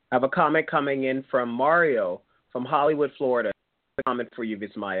 I have a comment coming in from Mario from Hollywood, Florida. A comment for you,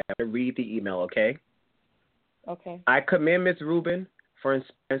 Vismaya. I'm going to read the email, okay? Okay. I commend Ms. Rubin for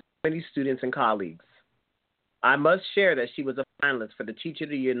inspiring so many students and colleagues. I must share that she was a finalist for the Teacher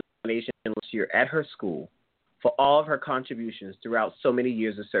of the Year nomination last year at her school for all of her contributions throughout so many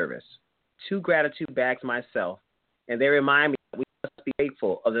years of service. 2 gratitude bags myself, and they remind me that we must be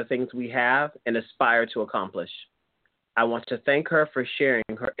grateful of the things we have and aspire to accomplish. I want to thank her for sharing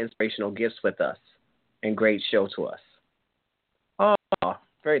her inspirational gifts with us and great show to us. Oh,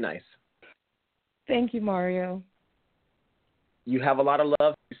 very nice. Thank you, Mario. You have a lot of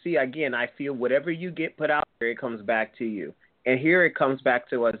love. You see, again, I feel whatever you get put out there, it comes back to you. And here it comes back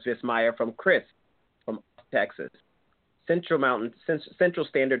to us, Vismaya, from Chris from Texas, Central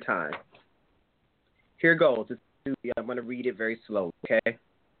Standard Time. Here goes. I'm going to read it very slow, okay?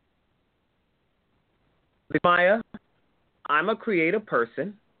 Vismaya, I'm a creative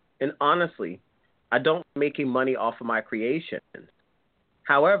person, and honestly, I don't making money off of my creations.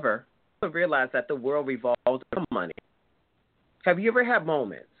 However, I realize that the world revolves around money. Have you ever had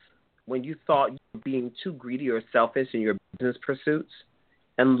moments when you thought you were being too greedy or selfish in your business pursuits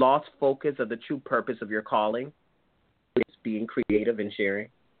and lost focus of the true purpose of your calling, which is being creative and sharing?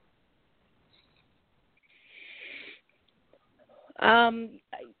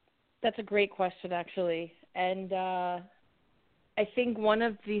 That's a great question, actually. And I think one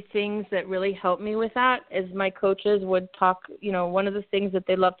of the things that really helped me with that is my coaches would talk, one of the things that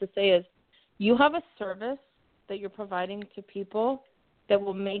they love to say is, you have a service that you're providing to people that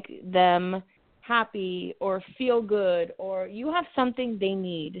will make them happy or feel good, or you have something they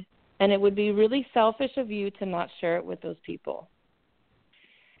need, and it would be really selfish of you to not share it with those people.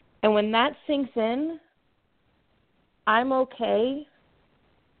 And when that sinks in, I'm okay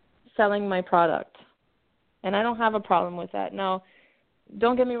selling my product. And I don't have a problem with that. Now,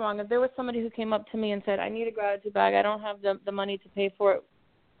 don't get me wrong. If there was somebody who came up to me and said, I need a gratitude bag, I don't have the money to pay for it,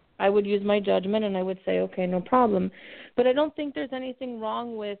 I would use my judgment and I would say, okay, no problem. But I don't think there's anything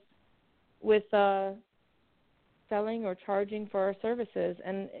wrong with selling or charging for our services.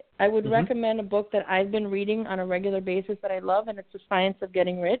 And I would recommend a book that I've been reading on a regular basis that I love, and it's The Science of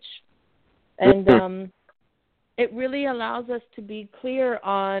Getting Rich. And it really allows us to be clear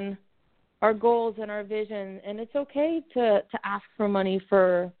on our goals and our vision. And it's okay to ask for money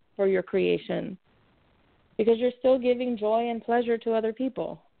for your creation, because you're still giving joy and pleasure to other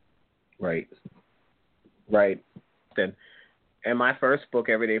people. Right. And my first book,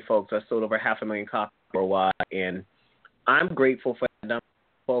 Everyday Folks, I sold over 500,000 copies worldwide, and I'm grateful for that number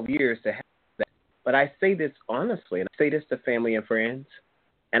 12 years to have that. But I say this honestly, and I say this to family and friends,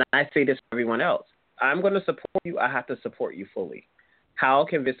 and I say this to everyone else. I'm going to support you. I have to support you fully. How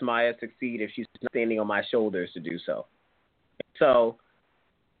can Vismaya succeed if she's not standing on my shoulders to do so? So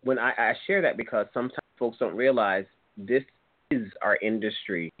when I share that, because sometimes folks don't realize this is our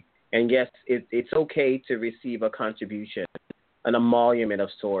industry. And yes, it's okay to receive a contribution, an emolument of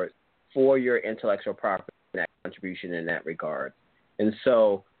sorts for your intellectual property, and that contribution in that regard. And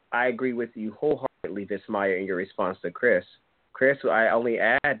so I agree with you wholeheartedly, Vismaya, in your response to Chris. Chris, I only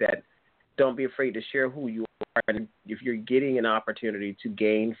add that don't be afraid to share who you are, and if you're getting an opportunity to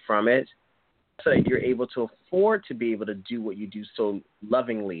gain from it, so that you're able to afford to be able to do what you do so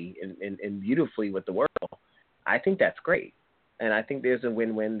lovingly and beautifully with the world, I think that's great. And I think there's a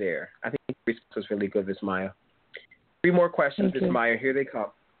win-win there. I think the response was really good, Vismaya. 3 more questions, Vismaya. Here they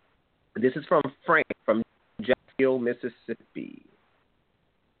come. This is from Frank from Jacksonville, Mississippi.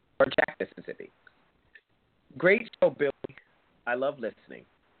 Or Jack, Mississippi. Great show, Billy. I love listening.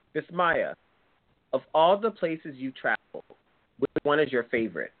 Vismaya, of all the places you traveled, which one is your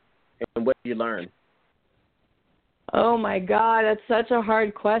favorite? And what did you learn? Oh, my God. That's such a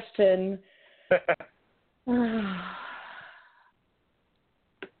hard question.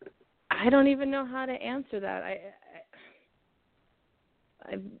 I don't even know how to answer that.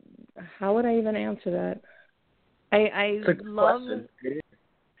 How would I even answer that? I love.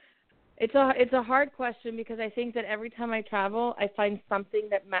 It's a hard question, because I think that every time I travel, I find something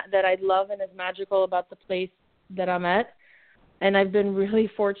that I love and is magical about the place that I'm at, and I've been really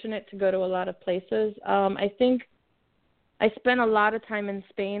fortunate to go to a lot of places. I think I spent a lot of time in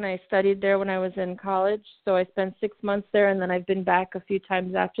Spain. I studied there when I was in college, so I spent 6 months there, and then I've been back a few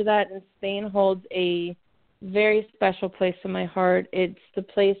times after that. And Spain holds a very special place in my heart. It's the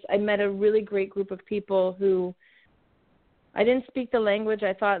place I met a really great group of people who I didn't speak the language.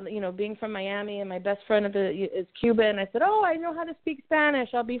 I thought, being from Miami and my best friend is Cuban, I said, I know how to speak Spanish.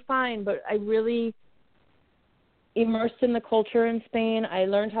 I'll be fine. But I really immersed in the culture in Spain. I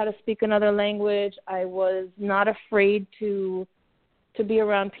learned how to speak another language. I was not afraid to be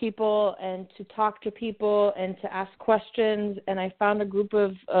around people and to talk to people and to ask questions. And I found a group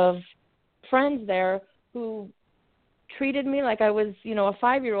of friends there who treated me like I was, a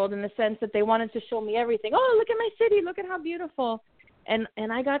 5-year-old, in the sense that they wanted to show me everything. Oh, look at my city. Look at how beautiful. And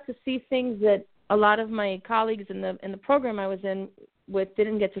I got to see things that a lot of my colleagues in the program I was in with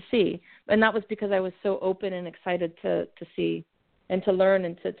didn't get to see. And that was because I was so open and excited to see and to learn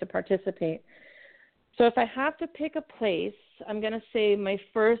and to participate. So if I have to pick a place, I'm going to say my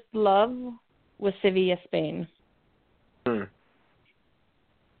first love was Sevilla, Spain.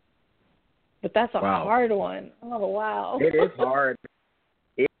 But that's a hard one. Oh, wow. It is hard.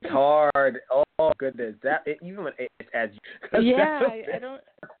 It's hard. Oh, goodness. Even when it's as yeah, I don't.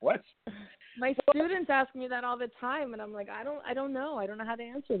 What? My students ask me that all the time, and I'm like, I don't know. I don't know how to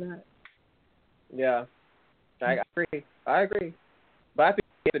answer that. Yeah, I agree. But I think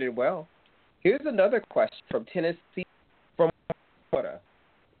you answered it well. Here's another question from Tennessee, from Florida.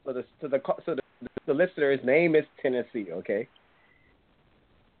 So the listener's name is Tennessee. Okay.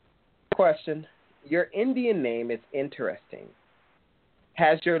 Question: your Indian name is interesting.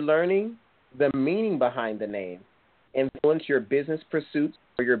 Has your learning the meaning behind the name influenced your business pursuits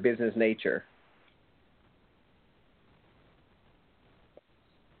or your business nature?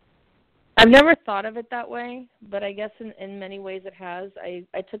 I've never thought of it that way, but I guess in many ways it has. I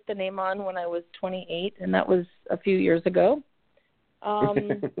took the name on when I was 28, and that was a few years ago.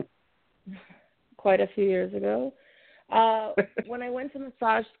 Quite a few years ago. When I went to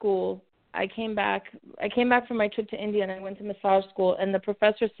massage school, I came back from my trip to India, and I went to massage school, and the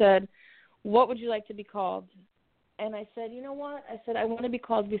professor said, "What would you like to be called?" And I said, "You know what?" I said, "I want to be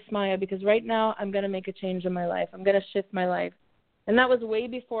called Vismaya, because right now I'm going to make a change in my life. I'm going to shift my life." And that was way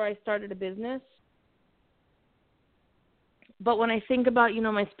before I started a business. But when I think about,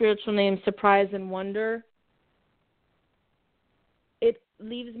 my spiritual name, Surprise and Wonder,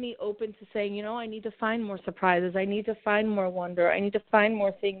 leaves me open to saying, you know, I need to find more surprises. I need to find more wonder. I need to find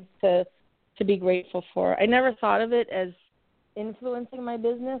more things to be grateful for. I never thought of it as influencing my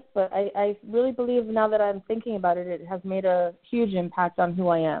business, but I really believe now that I'm thinking about it, it has made a huge impact on who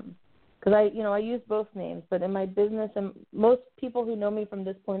I am. Because I use both names, but in my business, and most people who know me from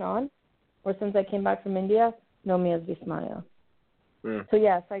this point on, or since I came back from India, know me as Vismaya. Mm. So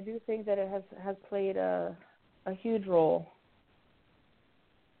yes, I do think that it has played a huge role.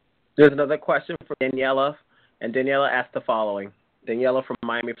 There's another question from Daniela, and Daniela asked the following. Daniela from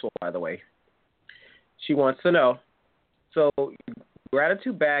Miami, Florida, by the way. She wants to know, so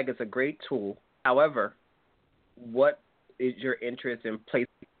gratitude bag is a great tool. However, what is your interest in placing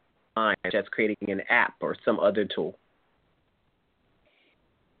online, just creating an app or some other tool?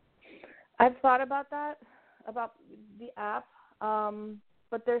 I've thought about that, about the app,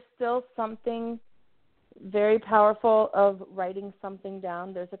 but there's still something very powerful of writing something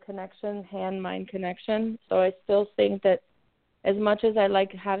down. There's a connection, hand-mind connection. So I still think that as much as I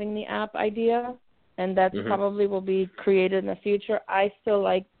like having the app idea, and that probably will be created in the future, I still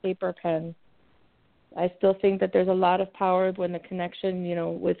like paper pen. I still think that there's a lot of power when the connection, you know,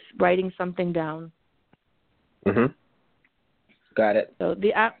 with writing something down. Mm-hmm. Got it. So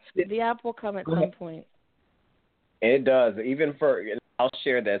the app will come at some point. And it does. Even for, I'll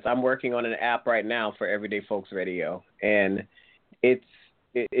share this. I'm working on an app right now for Everyday Folks Radio, and it's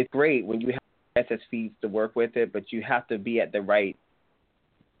great when you have SS feeds to work with it, but you have to be at the right.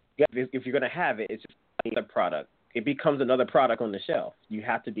 If you're going to have it, it's just another product. It becomes another product on the shelf. You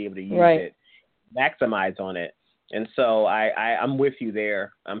have to be able to use it, maximize on it. And so I'm with you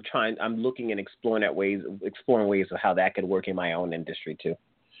there. I'm looking and exploring ways of how that could work in my own industry too.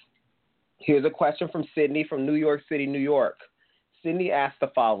 Here's a question from Sydney from New York City, New York. Sydney asked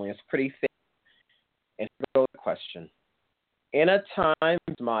the following. It's pretty thick. And here goes the question. In a time,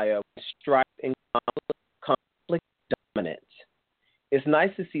 Maya, when strife and conflict dominant, it's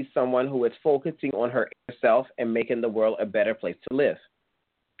nice to see someone who is focusing on her inner self and making the world a better place to live.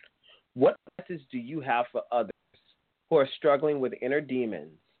 What message do you have for others who are struggling with inner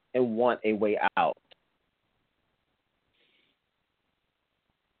demons and want a way out?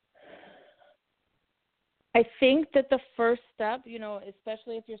 I think that the first step, you know,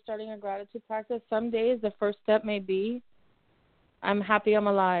 especially if you're starting a gratitude practice, some days the first step may be, I'm happy I'm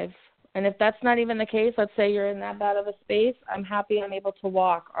alive. And if that's not even the case, let's say you're in that bad of a space, I'm happy I'm able to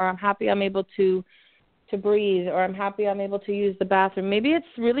walk, or I'm happy I'm able to breathe, or I'm happy I'm able to use the bathroom. Maybe it's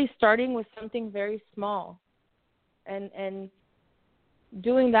really starting with something very small and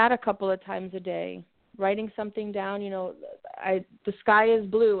doing that a couple of times a day, writing something down. You know, the sky is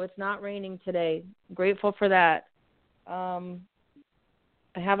blue. It's not raining today. I'm grateful for that. I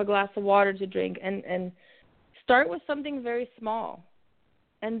have a glass of water to drink, and start with something very small.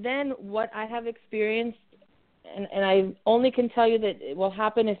 And then what I have experienced, and I only can tell you that it will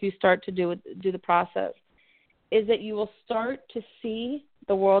happen if you start to do the process, is that you will start to see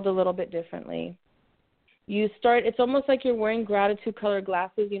the world a little bit differently. It's almost like you're wearing gratitude-colored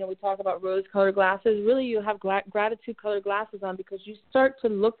glasses. You know, we talk about rose-colored glasses. Really, you have gratitude-colored glasses on because you start to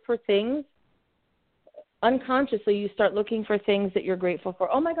look for things. Unconsciously, you start looking for things that you're grateful for.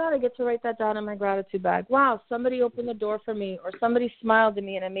 Oh, my God, I get to write that down in my gratitude bag. Wow, somebody opened the door for me, or somebody smiled at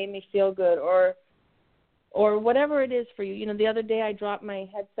me and it made me feel good, or whatever it is for you. You know, the other day I dropped my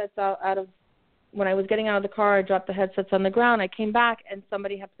headsets out of when I was getting out of the car, I dropped the headsets on the ground. I came back, and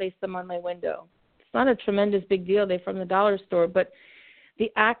somebody had placed them on my window. It's not a tremendous big deal. They're from the dollar store, but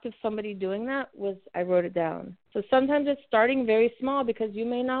the act of somebody doing that was I wrote it down. So sometimes it's starting very small because you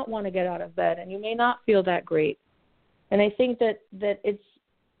may not want to get out of bed and you may not feel that great. And I think that it's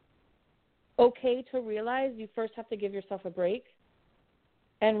okay to realize you first have to give yourself a break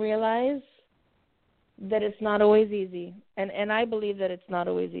and realize that it's not always easy. And I believe that it's not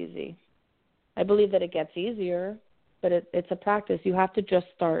always easy. I believe that it gets easier, but it's a practice. You have to just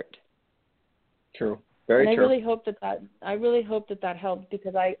start. True. Very true. I really hope that helped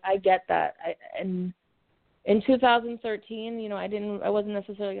because I get that. And in 2013, you know, I wasn't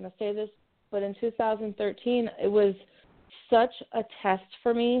necessarily going to say this, but in 2013, it was such a test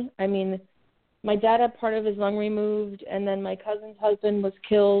for me. I mean, my dad had part of his lung removed, and then my cousin's husband was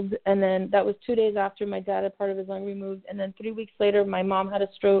killed, and then that was 2 days after my dad had part of his lung removed, and then 3 weeks later, my mom had a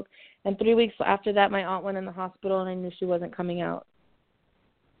stroke, and 3 weeks after that, my aunt went in the hospital, and I knew she wasn't coming out.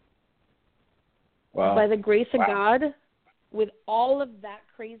 Wow. By the grace of God, with all of that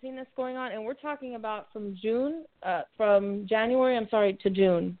craziness going on, and we're talking about from January to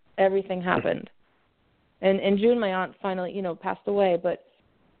June, everything happened. And in June, my aunt finally, passed away. But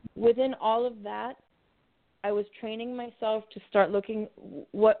within all of that, I was training myself to start looking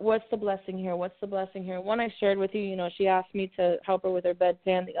what's the blessing here? What's the blessing here? One I shared with you, she asked me to help her with her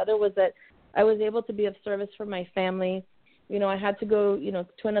bedpan. The other was that I was able to be of service for my family. I had to go,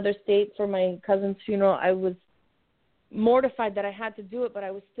 to another state for my cousin's funeral. I was mortified that I had to do it, but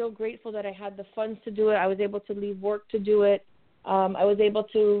I was still grateful that I had the funds to do it. I was able to leave work to do it. I was able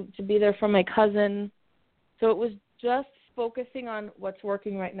to be there for my cousin. So it was just focusing on what's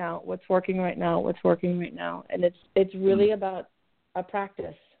working right now, what's working right now, what's working right now. And it's really about a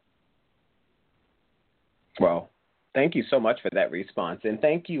practice. Well, thank you so much for that response. And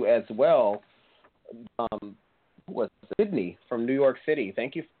thank you as well, Sydney from New York City.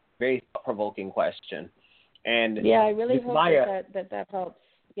 Thank you for a very thought-provoking question. And yeah, I really Vismaya, hope that helps.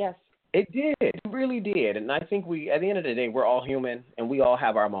 Yes. It did. It really did. And I think at the end of the day, we're all human, and we all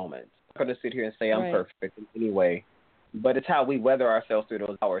have our moments. I'm not going to sit here and say I'm perfect in any way, but it's how we weather ourselves through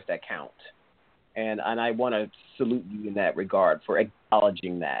those hours that count. And I want to salute you in that regard for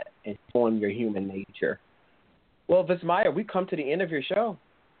acknowledging that and showing your human nature. Well, Vismaya, we come to the end of your show.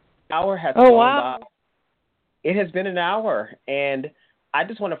 The hour has gone by. It has been an hour, and I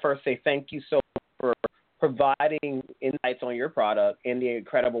just want to first say thank you so much for providing insights on your product and the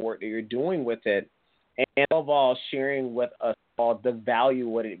incredible work that you're doing with it, and above all, sharing with us all the value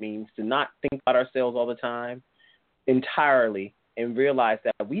of what it means to not think about ourselves all the time entirely and realize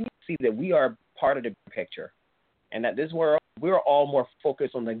that we need to see that we are part of the big picture and that this world, we're all more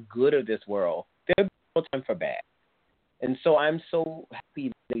focused on the good of this world. There's no time for bad. And so I'm so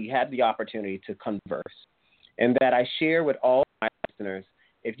happy that we had the opportunity to converse and that I share with all my listeners.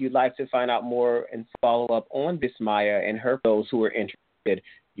 If you'd like to find out more and follow up on Vismaya and her, those who are interested,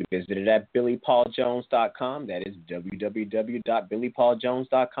 you visit it at billypauljones.com. That is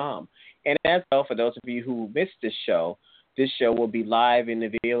www.billypauljones.com. And as well, for those of you who missed this show will be live and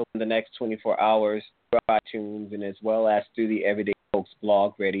available in the next 24 hours through iTunes and as well as through the Everyday Folks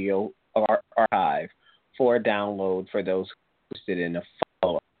blog radio archive for a download for those who are interested in a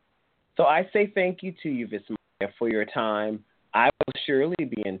follow-up. So I say thank you to you, Vismaya, for your time. I will surely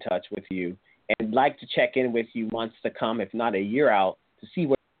be in touch with you and like to check in with you months to come, if not a year out, to see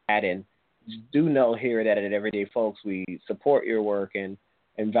what you're at. And do know here that at Everyday Folks, we support your work and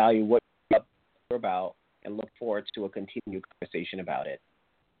value what you're about and look forward to a continued conversation about it.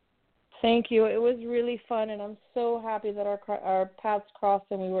 Thank you. It was really fun, and I'm so happy that our paths crossed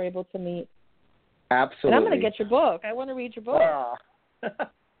and we were able to meet. Absolutely. And I'm going to get your book. I want to read your book.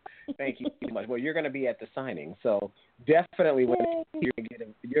 Thank you so much. Well, you're going to be at the signing, so definitely you're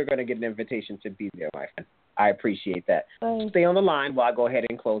going to get an invitation to be there, my friend. I appreciate that. Thanks. Stay on the line while I go ahead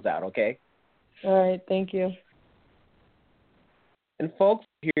and close out, okay? All right. Thank you. And folks,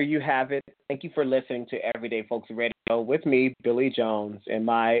 here you have it. Thank you for listening to Everyday Folks Radio with me, Billy Jones, and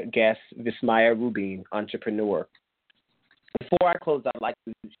my guest, Vismaya Rubin, entrepreneur. Before I close, I'd like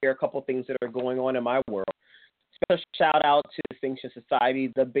to share a couple things that are going on in my world. Special shout out to Distinction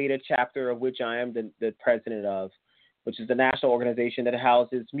Society, the beta chapter of which I am the president of, which is the national organization that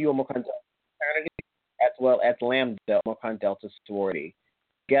houses Mu Omicron Delta fraternity as well as Lambda Omicron Delta sorority.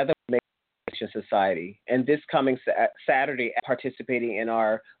 Together we make Distinction Society. And this coming Saturday, participating in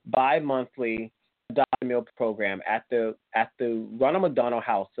our bi-monthly adoption meal program at the Ronald McDonald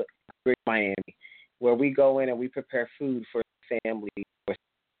House in Miami, where we go in and we prepare food for families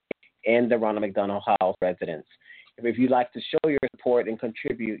and the Ronald McDonald House residents. If you'd like to show your support and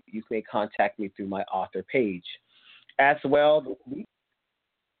contribute, you may contact me through my author page. As well,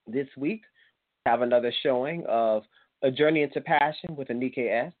 this week, we have another showing of A Journey into Passion with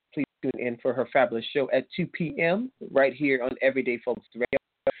Anike S. Please tune in for her fabulous show at 2 p.m. right here on Everyday Folks Radio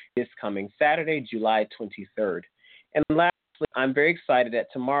this coming Saturday, July 23rd. And lastly, I'm very excited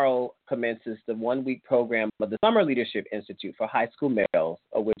that tomorrow commences the one-week program of the Summer Leadership Institute for High School Males,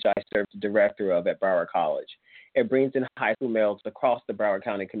 of which I serve the director of at Broward College. It brings in high school males across the Broward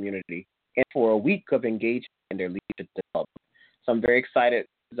County community and for a week of engagement in their leadership development. So I'm very excited.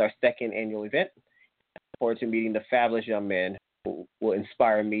 This is our second annual event. I look forward to meeting the fabulous young men who will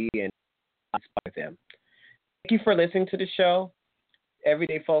inspire me and inspire them. Thank you for listening to the show.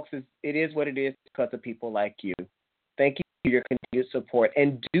 Everyday Folks, it is what it is because of people like you. Thank you for your continued support.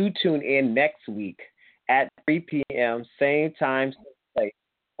 And do tune in next week at 3 p.m., same time, same place,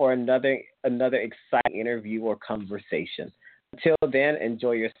 for another exciting interview or conversation. Until then,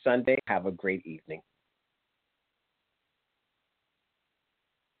 enjoy your Sunday. Have a great evening.